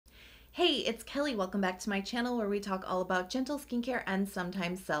Hey, it's Kelly. Welcome back to my channel where we talk all about gentle skincare and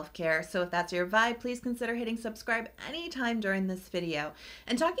sometimes self-care. So if that's your vibe, please consider hitting subscribe anytime during this video.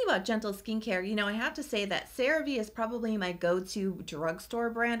 And talking about gentle skincare, I have to say that Cerave is probably my go-to drugstore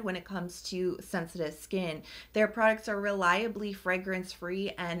brand when it comes to sensitive skin. Their products are reliably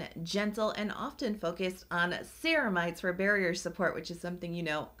fragrance-free and gentle and often focused on ceramides for barrier support, which is something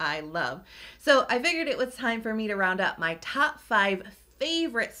I love. So I figured it was time for me to round up my top 5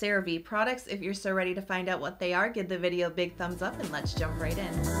 favorite Cerave products. If you're so ready to find out what they are, give the video a big thumbs up and let's jump right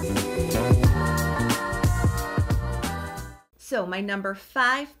in. So my number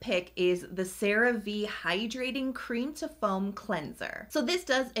 5 pick is the Cerave Hydrating Cream to Foam Cleanser. So this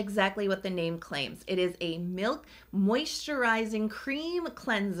does exactly what the name claims. It is a milk moisturizing cream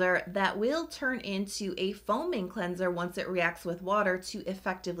cleanser that will turn into a foaming cleanser once it reacts with water to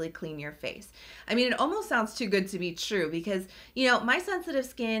effectively clean your face. I mean, it almost sounds too good to be true because, my sensitive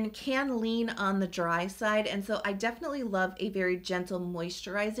skin can lean on the dry side, and so I definitely love a very gentle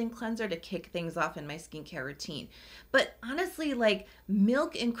moisturizing cleanser to kick things off in my skincare routine. But honestly, like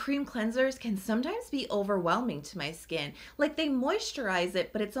milk and cream cleansers can sometimes be overwhelming to my skin. Like they moisturize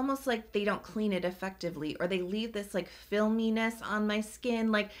it, but it's almost like they don't clean it effectively, or they leave this like filminess on my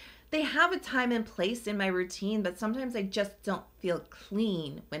skin. Like they have a time and place in my routine, but sometimes I just don't feel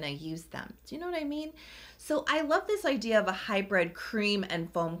clean when I use them. Do you know what I mean? So I love this idea of a hybrid cream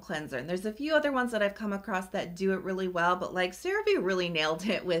and foam cleanser. And there's a few other ones that I've come across that do it really well, but like Cerave really nailed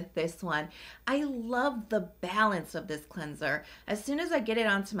it with this one. I love the balance of this cleanser. As soon as I get it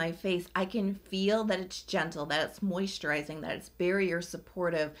onto my face, I can feel that it's gentle, that it's moisturizing, that it's barrier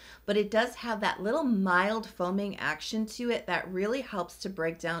supportive, but it does have that little mild foaming action to it that really helps to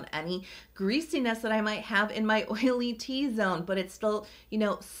break down any greasiness that I might have in my oily T-zone, but it's still,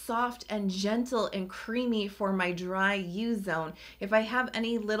 soft and gentle and creamy for my dry U-zone. If I have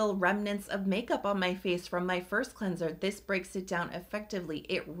any little remnants of makeup on my face from my first cleanser, this breaks it down effectively.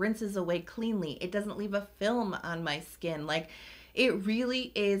 It rinses away cleanly. It doesn't leave a film on my skin. Like, it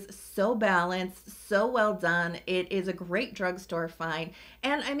really is so balanced, so well done. It is a great drugstore find.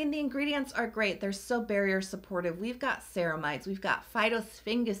 And I mean, the ingredients are great. They're so barrier supportive. We've got ceramides, we've got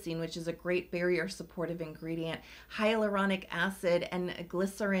phytosphingosine, which is a great barrier supportive ingredient, hyaluronic acid and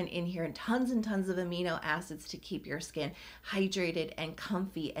glycerin in here, and tons of amino acids to keep your skin hydrated and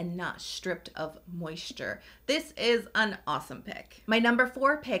comfy and not stripped of moisture. This is an awesome pick. My number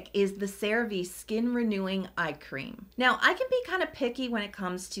 4 pick is the Cerave Skin Renewing Eye Cream. Now, I can be kind of picky when it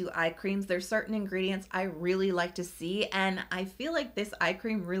comes to eye creams. There's certain ingredients I really like to see, and I feel like this eye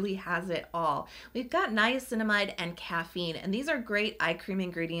cream really has it all. We've got niacinamide and caffeine, and these are great eye cream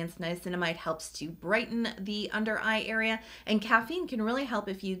ingredients. Niacinamide helps to brighten the under eye area, and caffeine can really help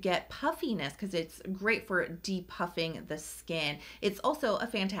if you get puffiness because it's great for depuffing the skin. It's also a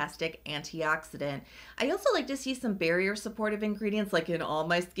fantastic antioxidant. I also like to see some barrier supportive ingredients like in all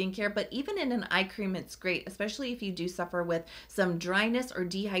my skincare, but even in an eye cream it's great, especially if you do suffer with some dryness or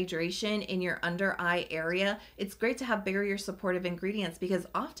dehydration in your under eye area. It's great to have barrier supportive ingredients because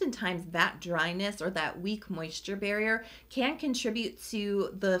oftentimes that dryness or that weak moisture barrier can contribute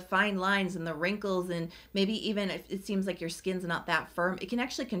to the fine lines and the wrinkles, and maybe even if it seems like your skin's not that firm, it can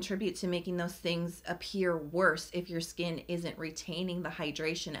actually contribute to making those things appear worse if your skin isn't retaining the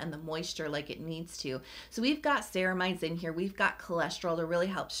hydration and the moisture like it needs to. So we've got ceramides in here, we've got cholesterol to really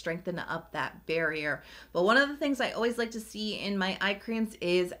help strengthen up that barrier. But one of the things I always like to see in my eye creams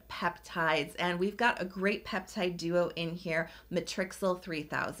is peptides, and we've got a great peptide duo in here, Matrixyl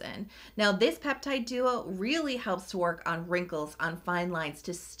 3000. Now this peptide duo really helps to work on wrinkles, on fine lines,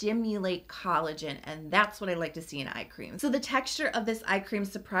 to stimulate collagen, and that's what I like to see in eye cream. So the texture of this eye cream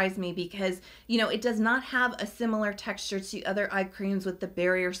surprised me because it does not have a similar texture to other eye creams with the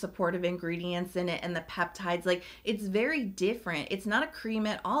barrier supportive ingredients in it and the peptides. Like, it's very different. It's not a cream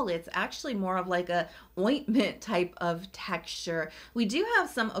at all. It's actually more of like a ointment type of texture. We do have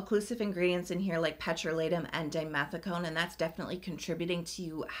some occlusive ingredients in here like petrolatum and dimethicone, and that's definitely contributing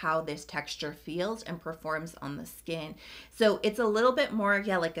to how this texture feels and performs on the skin. So it's a little bit more,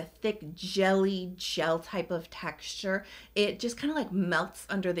 like a thick jelly gel type of texture. It just kind of like melts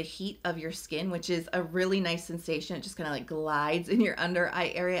under the heat of your skin, which is a really nice sensation. It just kind of like glides in your under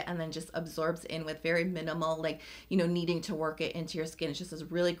eye area and then just absorbs in with very minimal, needing to work it into your skin. It's just this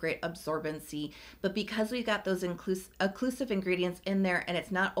really great absorbency. But because because we got those occlusive ingredients in there and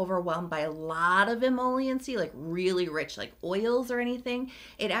it's not overwhelmed by a lot of emolliency, like really rich, like oils or anything,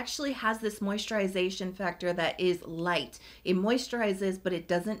 it actually has this moisturization factor that is light. It moisturizes, but it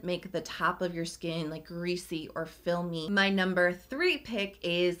doesn't make the top of your skin like greasy or filmy. My number 3 pick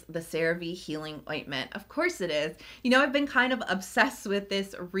is the Cerave Healing Ointment. Of course it is. You know, I've been kind of obsessed with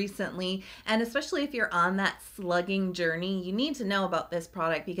this recently, and especially if you're on that slugging journey, you need to know about this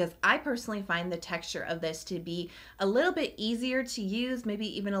product because I personally find the texture of this to be a little bit easier to use, maybe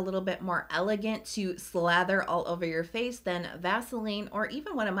even a little bit more elegant to slather all over your face than Vaseline or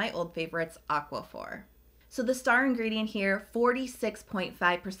even one of my old favorites, Aquaphor. So the star ingredient here,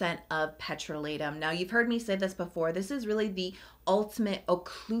 46.5% of petrolatum. Now you've heard me say this before, this is really the ultimate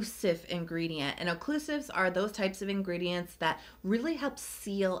occlusive ingredient, and occlusives are those types of ingredients that really help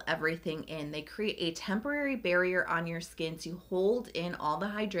seal everything in. They create a temporary barrier on your skin to hold in all the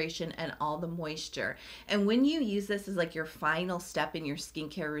hydration and all the moisture. And when you use this as like your final step in your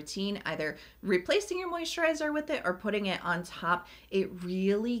skincare routine, either replacing your moisturizer with it or putting it on top, it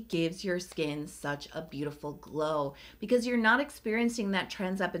really gives your skin such a beautiful glow because you're not experiencing that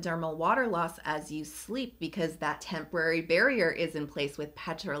transepidermal water loss as you sleep because that temporary barrier is in place with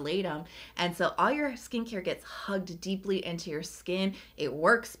petrolatum. And so all your skincare gets hugged deeply into your skin. It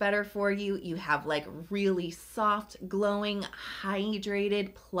works better for you. You have like really soft, glowing,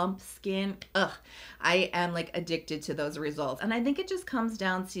 hydrated, plump skin. Ugh, I am like addicted to those results. And I think it just comes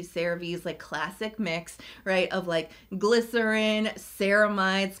down to CeraVe's like classic mix, right, of like glycerin,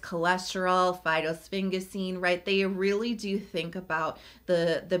 ceramides, cholesterol, phytosphingosine, right? They really do think about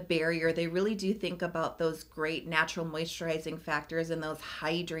the barrier. They really do think about those great natural moisturizing factors and those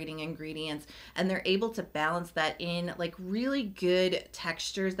hydrating ingredients, and they're able to balance that in like really good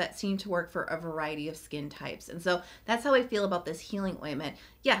textures that seem to work for a variety of skin types. And so that's how I feel about this healing ointment.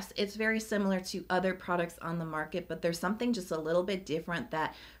 Yes, it's very similar to other products on the market, but there's something just a little bit different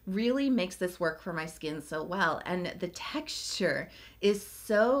that really makes this work for my skin so well. And the texture is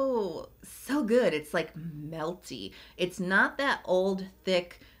so good. It's like melty. It's not that old,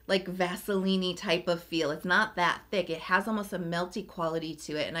 thick, like Vaseline-y type of feel. It's not that thick. It has almost a melty quality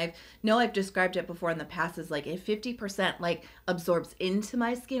to it. And I've described it before in the past as like a 50% like absorbs into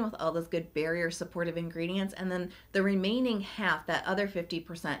my skin with all those good barrier supportive ingredients. And then the remaining half, that other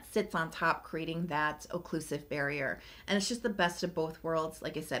 50%, sits on top, creating that occlusive barrier. And it's just the best of both worlds.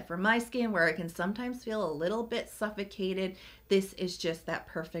 Like I said, for my skin where I can sometimes feel a little bit suffocated, this is just that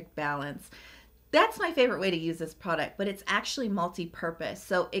perfect balance. That's my favorite way to use this product, but it's actually multi-purpose.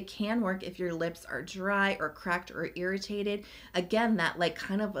 So it can work if your lips are dry or cracked or irritated. Again, that like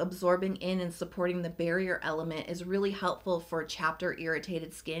kind of absorbing in and supporting the barrier element is really helpful for chapped or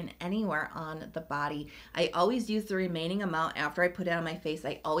irritated skin anywhere on the body. I always use the remaining amount after I put it on my face.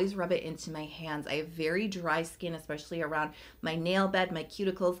 I always rub it into my hands. I have very dry skin, especially around my nail bed. My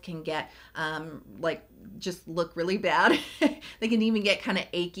cuticles can get like just look really bad. They can even get kind of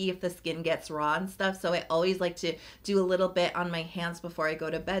achy if the skin gets raw and stuff. So I always like to do a little bit on my hands before I go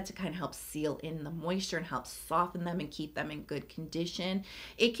to bed to kind of help seal in the moisture and help soften them and keep them in good condition.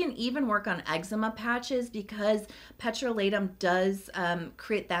 It can even work on eczema patches because petrolatum does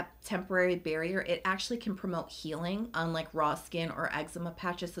create that temporary barrier. It actually can promote healing on like raw skin or eczema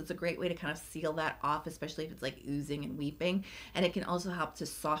patches. So it's a great way to kind of seal that off, especially if it's like oozing and weeping. And it can also help to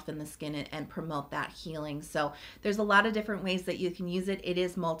soften the skin and promote that healing. So there's a lot of different ways that you can use it. It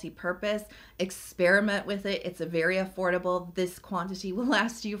is multi-purpose. Experiment with it. It's a very affordable. This quantity will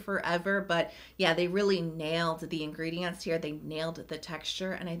last you forever. But yeah, they really nailed the ingredients here. They nailed the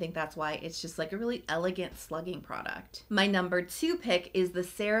texture. And I think that's why it's just like a really elegant slugging product. My number 2 pick is the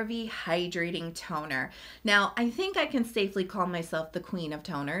Cerave Hydrating Toner. Now, I think I can safely call myself the queen of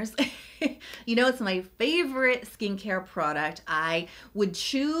toners. You know, it's my favorite skincare product. I would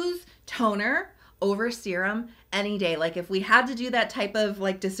choose toner over serum any day. Like if we had to do that type of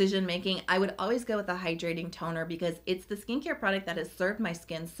like decision making, I would always go with a hydrating toner because it's the skincare product that has served my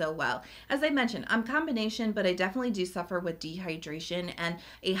skin so well. As I mentioned, I'm combination, but I definitely do suffer with dehydration, and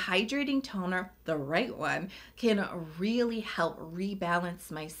a hydrating toner, the right one, can really help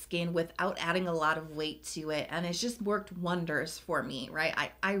rebalance my skin without adding a lot of weight to it. And it's just worked wonders for me, right?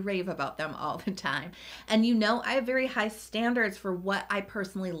 I rave about them all the time. And you know, I have very high standards for what I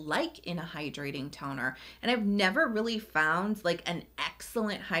personally like in a hydrating toner. And I've never really found like an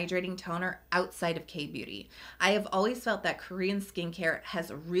excellent hydrating toner outside of K-Beauty. I have always felt that Korean skincare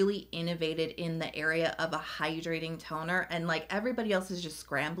has really innovated in the area of a hydrating toner, and like everybody else is just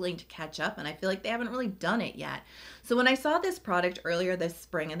scrambling to catch up, and I feel like they haven't really done it yet. So when I saw this product earlier this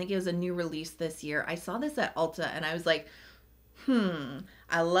spring, I think it was a new release this year, I saw this at Ulta and I was like,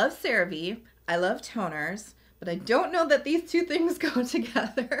 I love CeraVe. I love toners, but I don't know that these two things go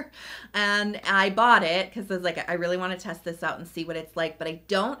together. And I bought it because I was like, I really want to test this out and see what it's like, but I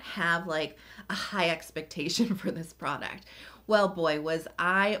don't have like a high expectation for this product. Well, boy, was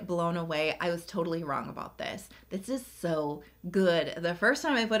I blown away. I was totally wrong about this. This is so good. The first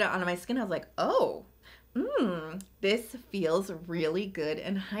time I put it on my skin, I was like, oh, this feels really good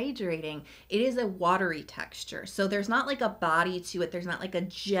and hydrating. It is a watery texture. So there's not like a body to it. There's not like a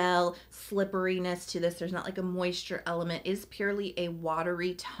gel slipperiness to this. There's not like a moisture element. It is purely a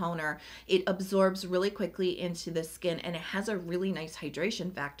watery toner. It absorbs really quickly into the skin and it has a really nice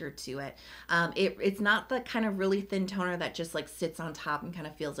hydration factor to it. It's not the kind of really thin toner that just like sits on top and kind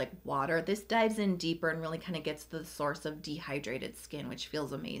of feels like water. This dives in deeper and really kind of gets to the source of dehydrated skin, which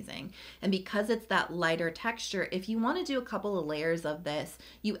feels amazing. And because it's that lighter texture, if you want to do a couple of layers of this,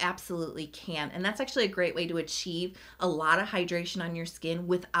 you absolutely can. And that's actually a great way to achieve a lot of hydration on your skin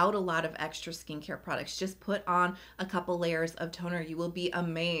without a lot of extra skincare products. Just put on a couple layers of toner. You will be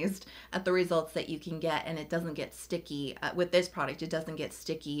amazed at the results that you can get, and it doesn't get sticky. With this product, it doesn't get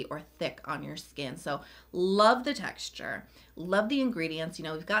sticky or thick on your skin. So love the texture. Love the ingredients. You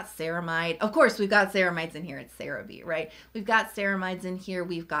know, we've got ceramide. Of course, we've got ceramides in here. It's Cerave, right? We've got ceramides in here.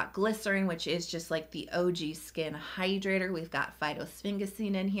 We've got glycerin, which is just like the OG skin hydrator. We've got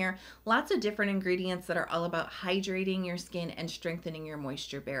phytosphingosine in here. Lots of different ingredients that are all about hydrating your skin and strengthening your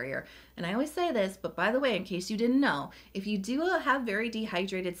moisture barrier. And I always say this, but by the way, in case you didn't know, if you do have very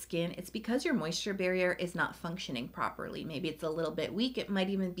dehydrated skin, it's because your moisture barrier is not functioning properly. Maybe it's a little bit weak. It might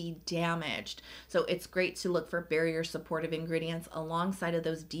even be damaged. So it's great to look for barrier supportive ingredients alongside of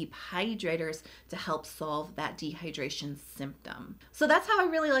those deep hydrators to help solve that dehydration symptom. So that's how I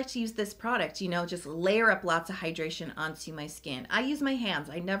really like to use this product, you know, just layer up lots of hydration onto my skin. I use my hands.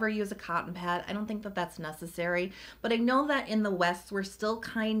 I never use a cotton pad. I don't think that that's necessary, but I know that in the West, we're still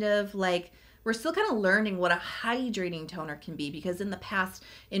kind of learning what a hydrating toner can be, because in the past,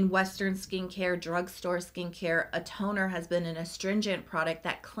 in Western skincare, drugstore skincare, a toner has been an astringent product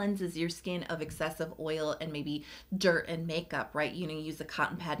that cleanses your skin of excessive oil and maybe dirt and makeup, right? You know, you use a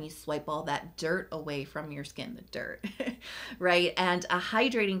cotton pad and you swipe all that dirt away from your skin, the dirt, right? And a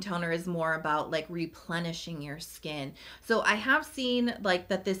hydrating toner is more about like replenishing your skin. So I have seen like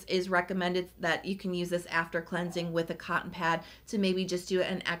that this is recommended that you can use this after cleansing with a cotton pad to maybe just do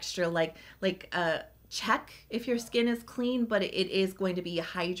an extra like check if your skin is clean, but it is going to be a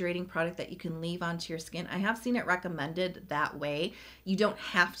hydrating product that you can leave onto your skin. I have seen it recommended that way. You don't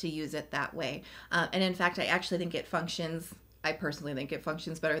have to use it that way. And in fact, I actually think it functions, I personally think it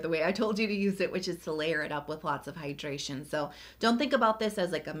functions better the way I told you to use it, which is to layer it up with lots of hydration. So don't think about this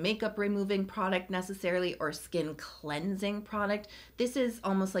as like a makeup removing product necessarily or skin cleansing product. This is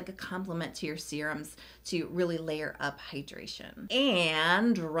almost like a complement to your serums to really layer up hydration.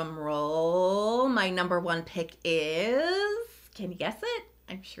 And drum roll, my number one pick is, can you guess it?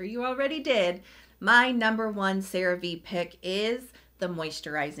 I'm sure you already did. My number one CeraVe pick is the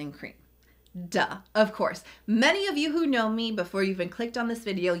moisturizing cream. Duh, of course. Many of you who know me before you even clicked on this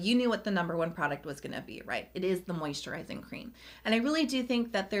video, you knew what the number one product was going to be, right? It is the moisturizing cream. And I really do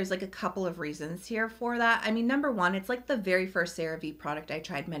think that there's like a couple of reasons here for that. I mean, number one, it's like the very first CeraVe product I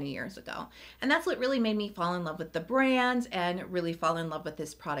tried many years ago. And that's what really made me fall in love with the brand and really fall in love with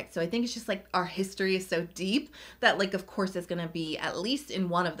this product. So I think it's just like our history is so deep that like, of course, it's going to be at least in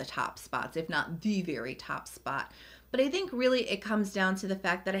one of the top spots, if not the very top spot. But I think really it comes down to the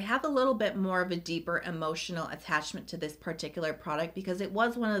fact that I have a little bit more of a deeper emotional attachment to this particular product because it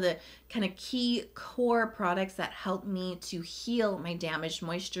was one of the kind of key core products that helped me to heal my damaged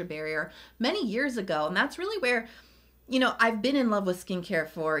moisture barrier many years ago. And that's really where, you know, I've been in love with skincare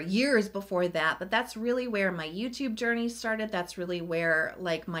for years before that, but that's really where my YouTube journey started. That's really where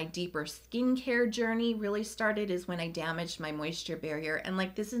like my deeper skincare journey really started, is when I damaged my moisture barrier. And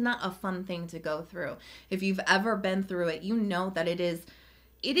like, this is not a fun thing to go through. If you've ever been through it, you know that it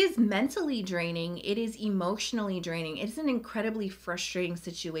is mentally draining. It is emotionally draining. It's an incredibly frustrating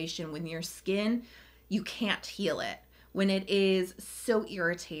situation when your skin, you can't heal it. When it is so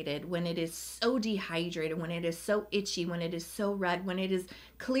irritated, when it is so dehydrated, when it is so itchy, when it is so red, when it is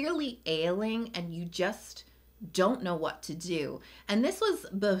clearly ailing and you just don't know what to do. And this was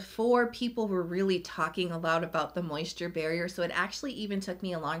before people were really talking a lot about the moisture barrier. So it actually even took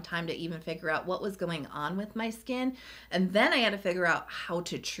me a long time to even figure out what was going on with my skin. And then I had to figure out how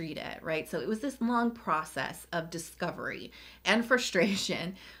to treat it, right? So it was this long process of discovery and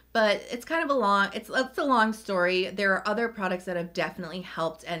frustration. But it's kind of it's a long story. There are other products that have definitely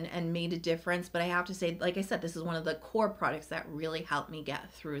helped and made a difference, but I have to say, like I said, this is one of the core products that really helped me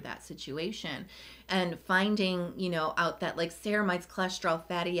get through that situation. And finding, out that like ceramides, cholesterol,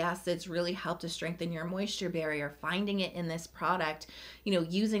 fatty acids really help to strengthen your moisture barrier, finding it in this product,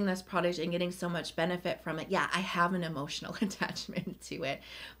 using this product and getting so much benefit from it. Yeah, I have an emotional attachment to it.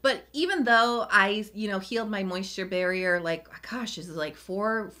 But even though I, healed my moisture barrier, like, gosh, this is like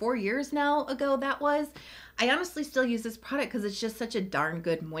four years now ago that was, I honestly still use this product because it's just such a darn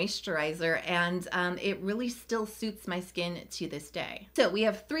good moisturizer, and it really still suits my skin to this day. So we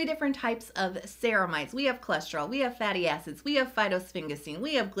have 3 different types of ceramides. We have cholesterol, we have fatty acids, we have phytosphingosine,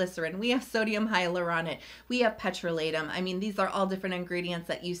 we have glycerin, we have sodium hyaluronate, we have petrolatum. I mean, these are all different ingredients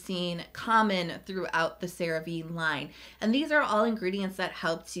that you've seen common throughout the Cerave line. And these are all ingredients that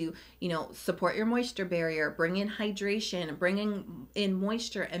help to, support your moisture barrier, bring in hydration, bring in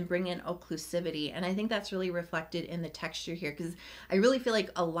moisture, and bring in occlusivity. And I think that's really reflected in the texture here, because I really feel like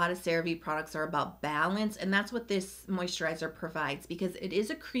a lot of Cerave products are about balance, and that's what this moisturizer provides, because it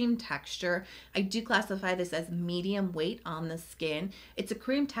is a cream texture. I do classify this as medium weight on the skin. It's a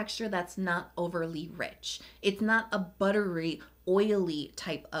cream texture that's not overly rich. It's not a buttery, oily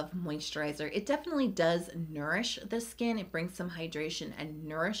type of moisturizer. It definitely does nourish the skin. It brings some hydration and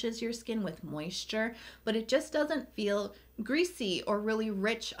nourishes your skin with moisture, but it just doesn't feel greasy or really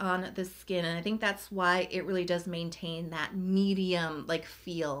rich on the skin. And I think that's why it really does maintain that medium like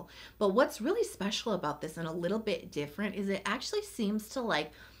feel. But what's really special about this and a little bit different is it actually seems to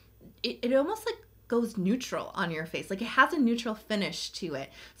like, it almost like goes neutral on your face. Like it has a neutral finish to it.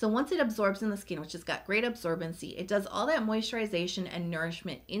 So once it absorbs in the skin, which has got great absorbency, it does all that moisturization and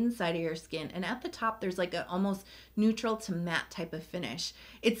nourishment inside of your skin. And at the top, there's like an almost neutral to matte type of finish.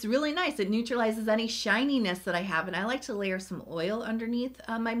 It's really nice. It neutralizes any shininess that I have. And I like to layer some oil underneath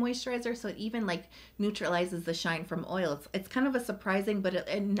my moisturizer, so it even like neutralizes the shine from oil. It's kind of a surprising but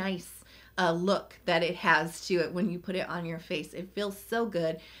a nice look that it has to it when you put it on your face. It feels so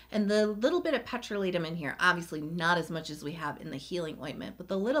good. And the little bit of petrolatum in here, obviously not as much as we have in the healing ointment, but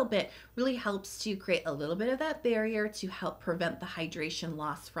the little bit really helps to create a little bit of that barrier to help prevent the hydration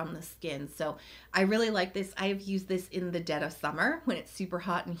loss from the skin. So I really like this. I've used this in the dead of summer when it's super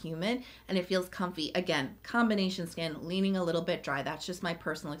hot and humid, and it feels comfy. Again, combination skin, leaning a little bit dry. That's just my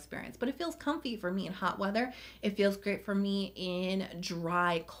personal experience, but it feels comfy for me in hot weather. It feels great for me in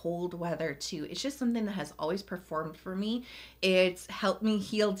dry, cold weather too. It's just something that has always performed for me. It's helped me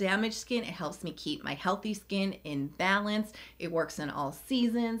heal damaged skin. It helps me keep my healthy skin in balance. It works in all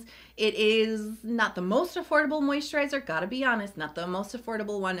seasons. It is not the most affordable moisturizer, gotta be honest, not the most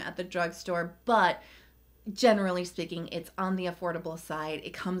affordable one at the drugstore, but generally speaking, it's on the affordable side.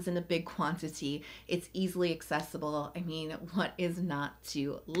 It comes in a big quantity. It's easily accessible. I mean, what is not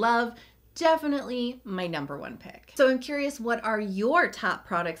to love? Definitely my #1 pick. So I'm curious, what are your top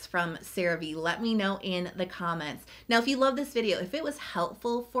products from Cerave? Let me know in the comments. Now, if you love this video, if it was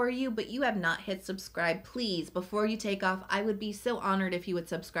helpful for you, but you have not hit subscribe, please, before you take off, I would be so honored if you would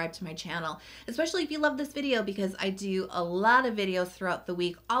subscribe to my channel, especially if you love this video, because I do a lot of videos throughout the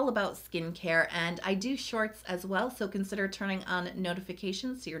week all about skincare, and I do shorts as well, so consider turning on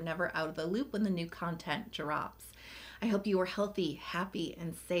notifications so you're never out of the loop when the new content drops. I hope you are healthy, happy,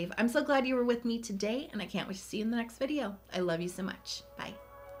 and safe. I'm so glad you were with me today, and I can't wait to see you in the next video. I love you so much. Bye.